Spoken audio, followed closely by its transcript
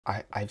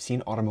I've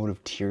seen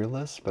automotive tier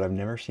lists, but I've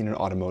never seen an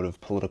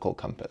automotive political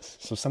compass.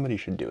 So somebody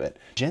should do it.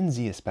 Gen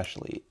Z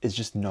especially is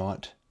just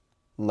not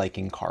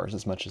liking cars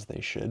as much as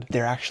they should.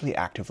 They're actually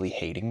actively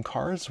hating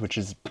cars, which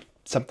is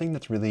something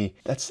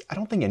I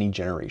don't think any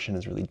generation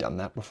has really done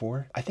that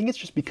before. I think it's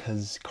just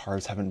because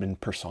cars haven't been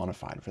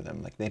personified for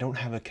them. Like they don't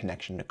have a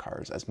connection to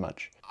cars as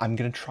much. I'm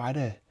gonna try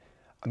to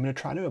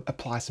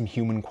apply some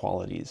human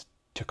qualities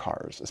to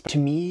cars. To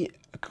me,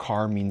 a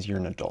car means you're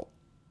an adult.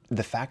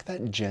 The fact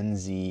that Gen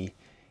Z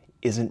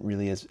isn't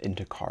really as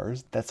into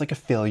cars, that's like a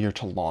failure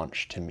to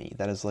launch to me.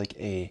 That is like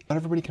not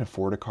everybody can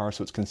afford a car,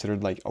 so it's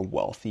considered like a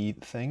wealthy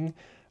thing.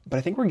 But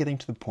I think we're getting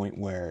to the point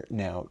where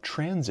now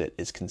transit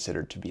is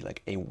considered to be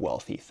like a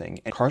wealthy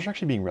thing. And cars are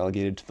actually being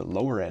relegated to the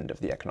lower end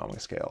of the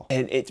economic scale.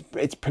 And it's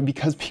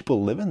because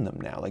people live in them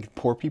now. Like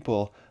poor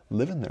people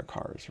live in their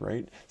cars,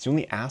 right? It's the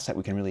only asset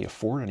we can really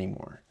afford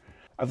anymore.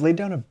 I've laid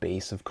down a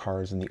base of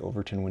cars in the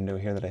Overton window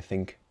here that I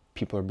think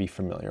people will be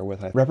familiar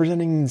with.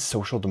 Representing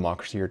social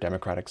democracy or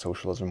democratic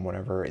socialism,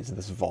 whatever, is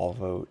this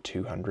Volvo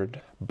 200.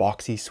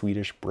 Boxy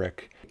Swedish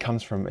brick. It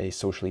comes from a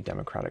socially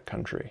democratic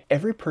country.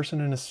 Every person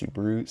in a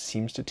Subaru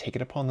seems to take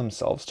it upon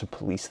themselves to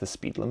police the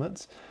speed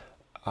limits.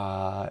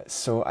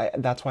 So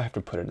that's why I have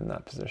to put it in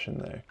that position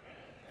there.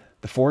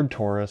 The Ford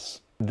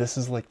Taurus. This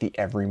is like the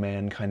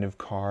everyman kind of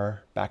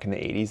car back in the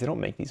 80s. They don't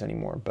make these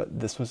anymore, but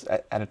this was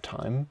at a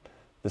time,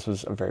 this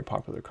was a very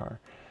popular car.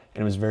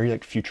 And it was very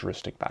like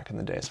futuristic back in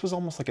the day. This was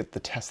almost like the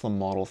Tesla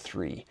Model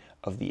 3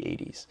 of the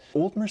 80s.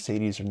 Old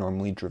Mercedes are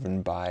normally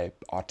driven by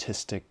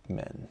autistic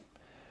men.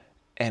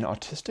 And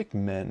autistic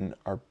men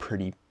are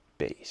pretty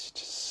based.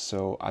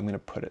 So I'm gonna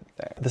put it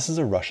there. This is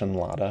a Russian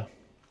Lada.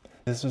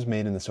 This was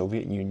made in the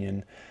Soviet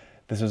Union.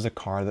 This was a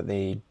car that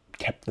they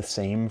kept the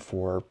same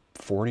for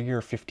 40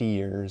 or 50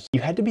 years. You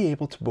had to be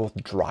able to both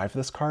drive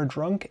this car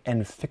drunk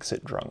and fix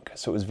it drunk.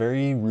 So it was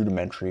very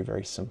rudimentary,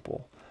 very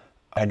simple.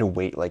 I had to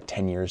wait like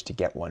 10 years to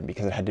get one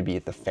because it had to be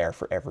at the fair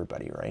for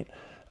everybody, right?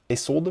 They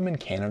sold them in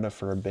Canada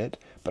for a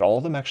bit, but all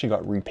of them actually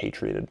got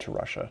repatriated to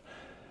Russia.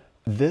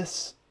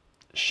 This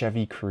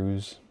Chevy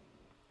Cruze,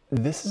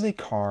 this is a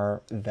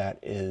car that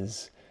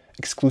is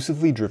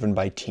exclusively driven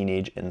by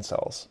teenage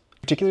incels.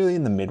 Particularly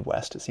in the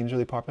Midwest, it seems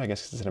really popular. I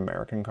guess it's an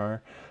American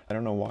car. I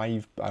don't know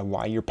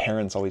why your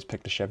parents always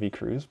picked a Chevy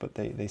Cruze, but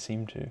they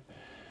seem to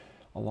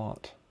a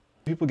lot.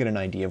 People get an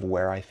idea of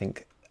where I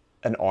think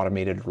an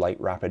automated light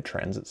rapid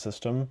transit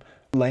system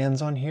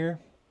lands on here.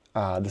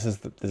 This is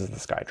the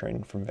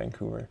SkyTrain from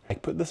Vancouver. I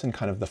put this in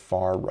kind of the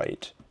far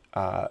right,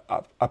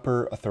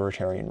 upper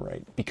authoritarian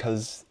right,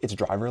 because it's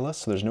driverless,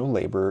 so there's no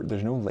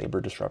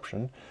labor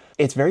disruption.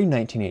 It's very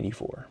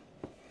 1984.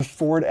 The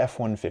Ford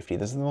F-150.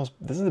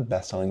 This is the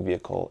best-selling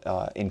vehicle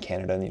in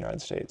Canada and the United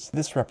States.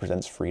 This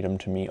represents freedom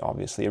to me.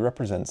 Obviously, it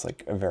represents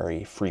like a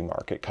very free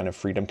market kind of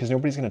freedom because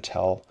nobody's going to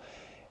tell.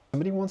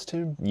 Somebody wants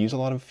to use a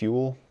lot of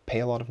fuel, pay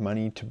a lot of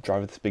money to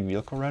drive this big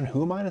vehicle around.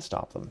 Who am I to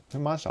stop them? Who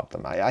am I to stop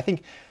them? I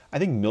think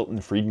Milton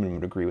Friedman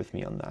would agree with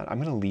me on that. I'm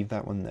going to leave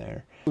that one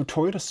there. So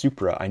Toyota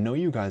Supra, I know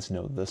you guys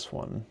know this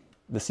one.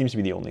 This seems to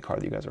be the only car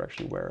that you guys are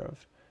actually aware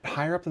of.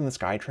 Higher up than the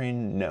SkyTrain?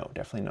 No,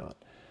 definitely not.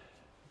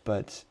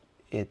 But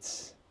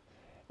it's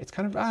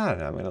kind of, I don't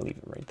know, I'm going to leave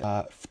it right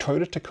there.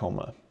 Toyota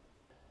Tacoma.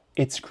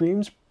 It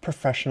screams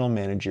professional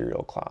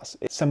managerial class.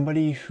 It's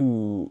somebody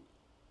who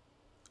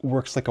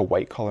works like a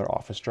white-collar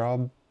office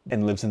job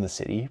and lives in the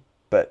city,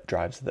 but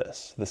drives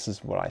this. This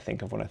is what I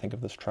think of when I think of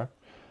this truck.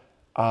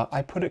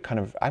 I'm going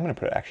to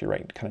put it actually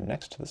right kind of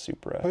next to the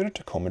Supra. Toyota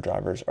Tacoma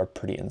drivers are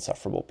pretty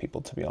insufferable people,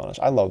 to be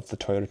honest. I love the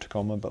Toyota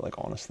Tacoma, but like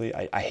honestly,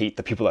 I hate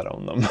the people that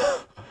own them.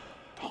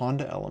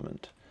 Honda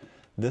Element.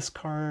 This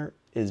car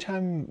is,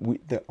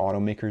 the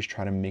automakers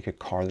try to make a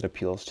car that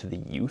appeals to the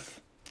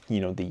youth,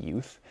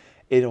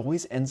 it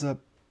always ends up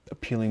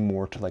appealing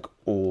more to like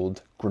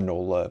old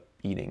granola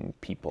eating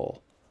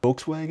people.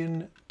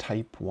 Volkswagen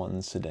Type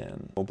 1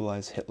 sedan.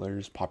 Mobilize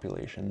Hitler's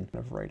population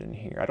kind of right in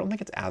here. I don't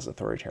think it's as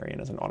authoritarian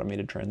as an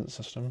automated transit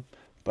system,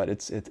 but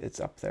it's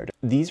up there.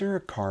 These are a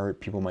car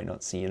people might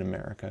not see in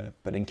America,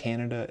 but in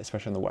Canada,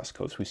 especially on the West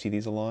Coast, we see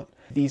these a lot.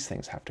 These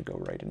things have to go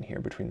right in here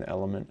between the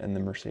Element and the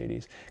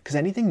Mercedes. Because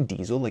anything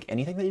diesel, like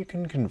anything that you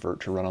can convert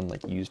to run on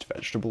like used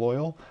vegetable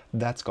oil,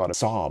 that's got a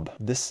Saab.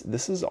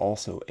 This is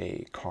also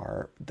a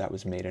car that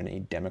was made in a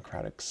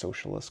democratic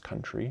socialist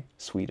country,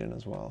 Sweden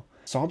as well.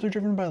 Saabs are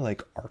driven by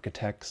like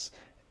architects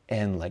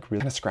and like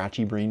really kind of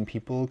scratchy brain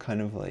people,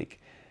 kind of like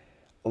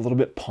a little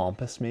bit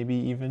pompous maybe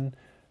even.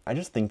 I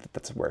just think that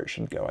that's where it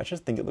should go. I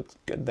just think it looks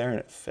good there and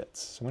it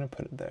fits. So I'm gonna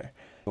put it there.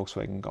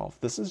 Volkswagen Golf.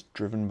 This is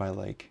driven by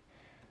like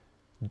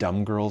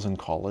dumb girls in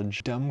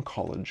college. Dumb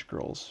college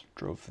girls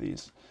drove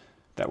these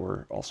that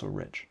were also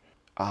rich.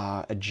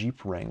 A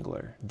Jeep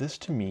Wrangler. This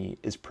to me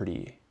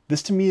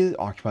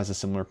occupies a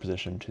similar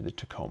position to the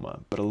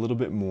Tacoma, but a little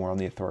bit more on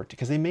the authority,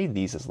 because they made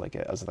these as like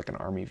an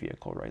army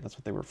vehicle, right? That's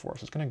what they were for.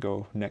 So it's gonna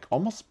go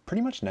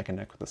pretty much neck and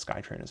neck with the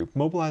SkyTrain.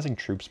 Mobilizing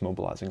troops,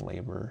 mobilizing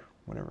labor,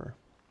 whatever.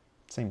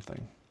 Same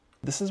thing.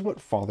 This is what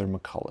Father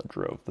McCullough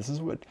drove. This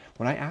is what,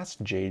 when I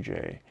asked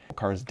JJ what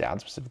car his dad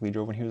specifically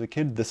drove when he was a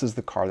kid, this is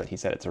the car that he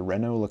said. It's a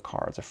Renault Le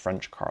Car. It's a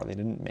French car. They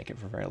didn't make it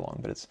for very long,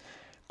 but it's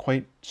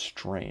quite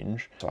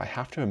strange. So I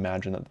have to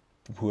imagine that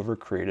whoever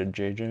created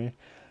JJ,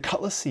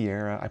 Cutlass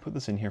Sierra, I put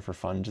this in here for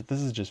fun.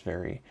 This is just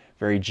very,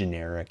 very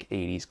generic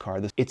 80s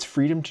car. It's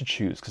freedom to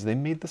choose because they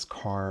made this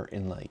car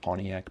in like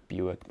Pontiac,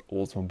 Buick,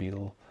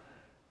 Oldsmobile,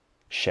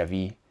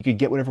 Chevy. You could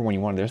get whatever one you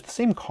wanted. There's the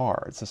same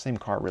car. It's the same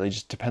car. It really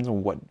just depends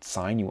on what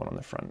sign you want on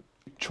the front.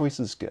 Choice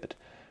is good.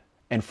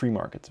 And free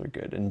markets are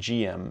good. And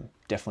GM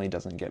definitely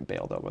doesn't get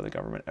bailed out by the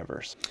government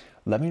ever. So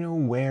let me know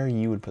where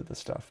you would put this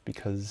stuff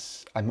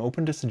because I'm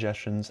open to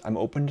suggestions. I'm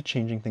open to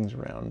changing things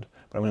around,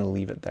 but I'm going to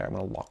leave it there. I'm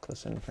going to lock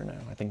this in for now.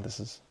 I think this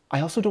is... I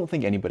also don't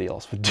think anybody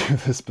else would do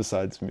this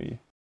besides me.